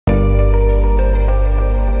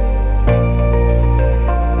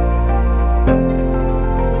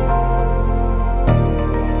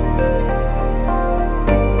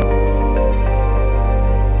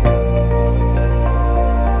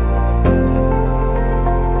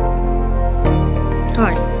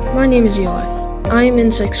My name is Eli. I am in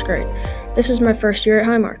 6th grade. This is my first year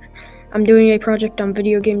at Marq. I'm doing a project on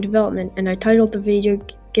video game development, and I titled the video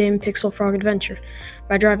game Pixel Frog Adventure.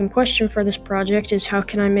 My driving question for this project is, how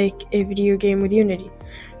can I make a video game with Unity?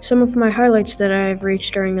 Some of my highlights that I have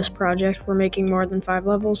reached during this project were making more than 5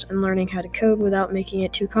 levels and learning how to code without making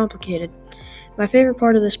it too complicated. My favorite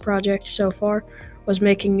part of this project so far was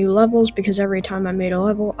making new levels, because every time I made a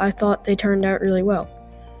level, I thought they turned out really well.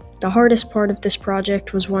 The hardest part of this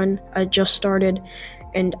project was when I just started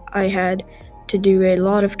and I had to do a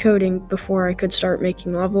lot of coding before I could start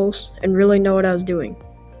making levels and really know what I was doing.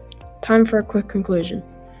 Time for a quick conclusion.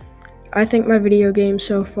 I think my video game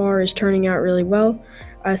so far is turning out really well.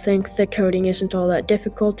 I think that coding isn't all that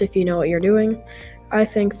difficult if you know what you're doing. I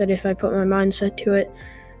think that if I put my mindset to it,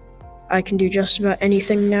 I can do just about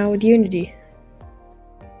anything now with Unity.